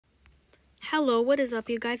Hello, what is up,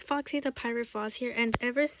 you guys? Foxy the Pirate Fox here, and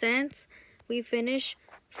ever since we finished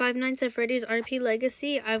Five Nights at Freddy's RP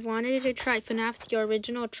Legacy, I've wanted to try FNAF, the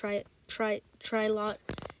original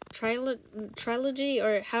Trilogy,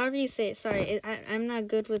 or however you say it. Sorry, I'm not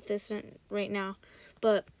good with this right now.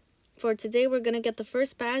 But for today, we're going to get the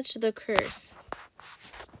first badge, the Curse.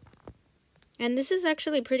 And this is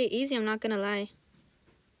actually pretty easy, I'm not going to lie.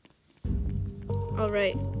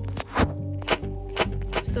 Alright.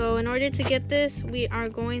 So in order to get this, we are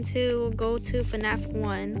going to go to FNAF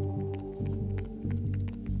 1.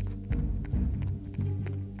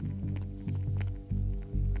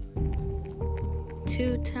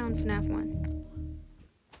 To town FNAF 1.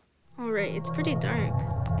 Alright, it's pretty dark.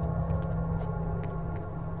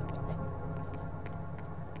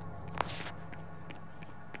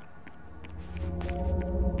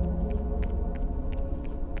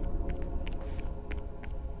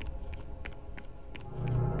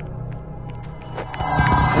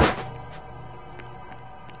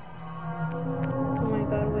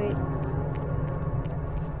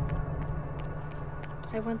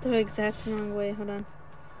 I went the exact wrong way. Hold on.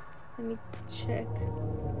 Let me check.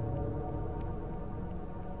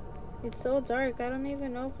 It's so dark. I don't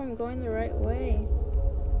even know if I'm going the right way.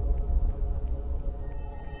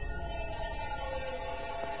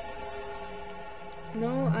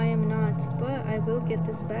 No, I am not. But I will get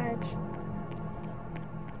this badge.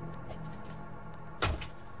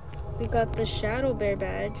 We got the Shadow Bear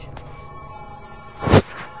badge.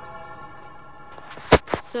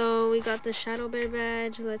 So we got the Shadow Bear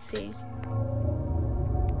badge. Let's see.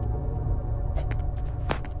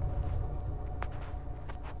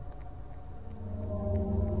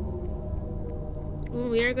 Ooh,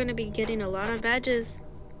 we are going to be getting a lot of badges.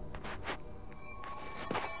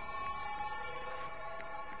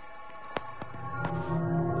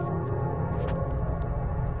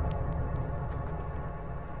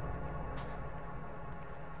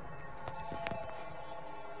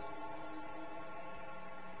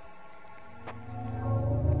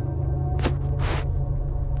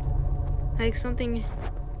 Like something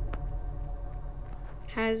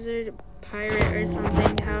hazard pirate or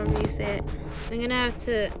something, however you say it. I'm gonna have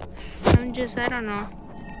to, I don't know.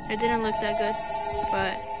 It didn't look that good.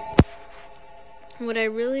 But what I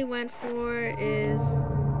really went for is,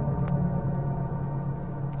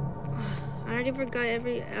 I already forgot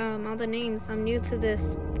all the names. I'm new to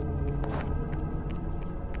this.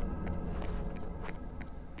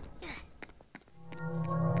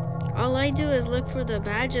 All I do is look for the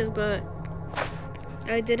badges, but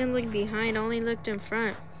I didn't look behind, I only looked in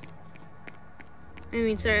front.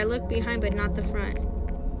 I looked behind, but not the front.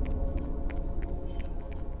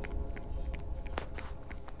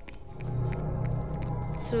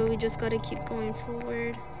 So we just gotta keep going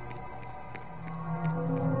forward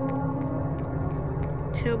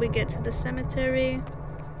till we get to the cemetery.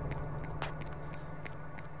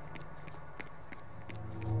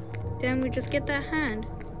 Then we just get that hand.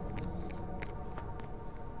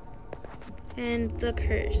 And the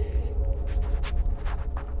curse.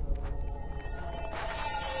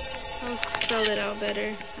 I'll spell it out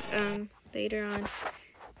better later on.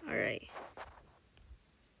 Alright.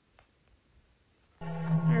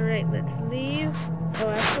 Alright, let's leave. Oh,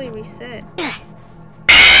 actually reset. Oh.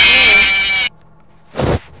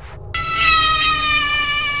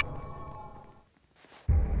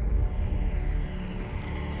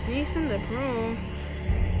 Mason the Pro.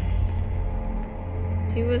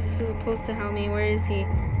 He was supposed to help me. Where is he?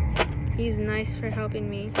 He's nice for helping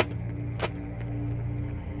me.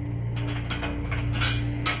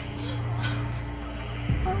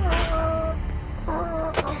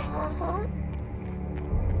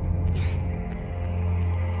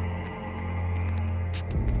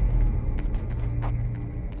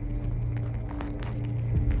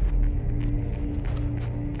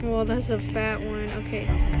 Well, that's a fat one. Okay,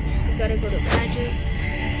 we gotta go to badges.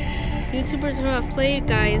 YouTubers who have played,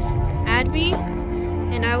 guys, add me,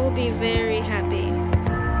 and I will be very happy.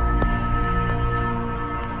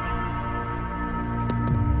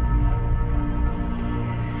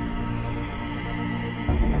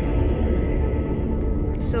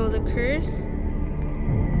 So the curse.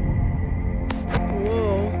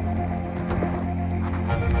 Whoa.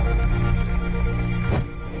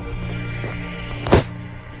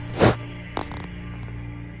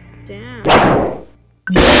 Damn.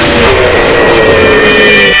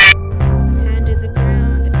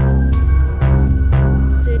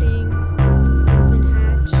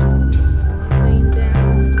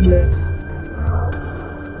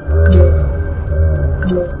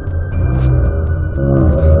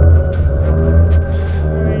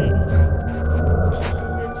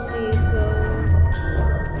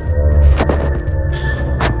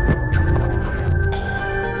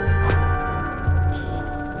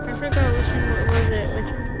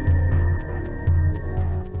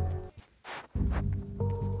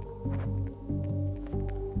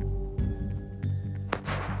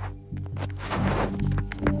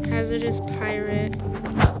 Hazardous Pirate.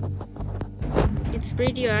 It's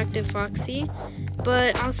Radioactive Foxy.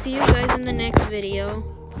 But I'll see you guys in the next video.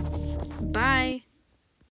 Bye.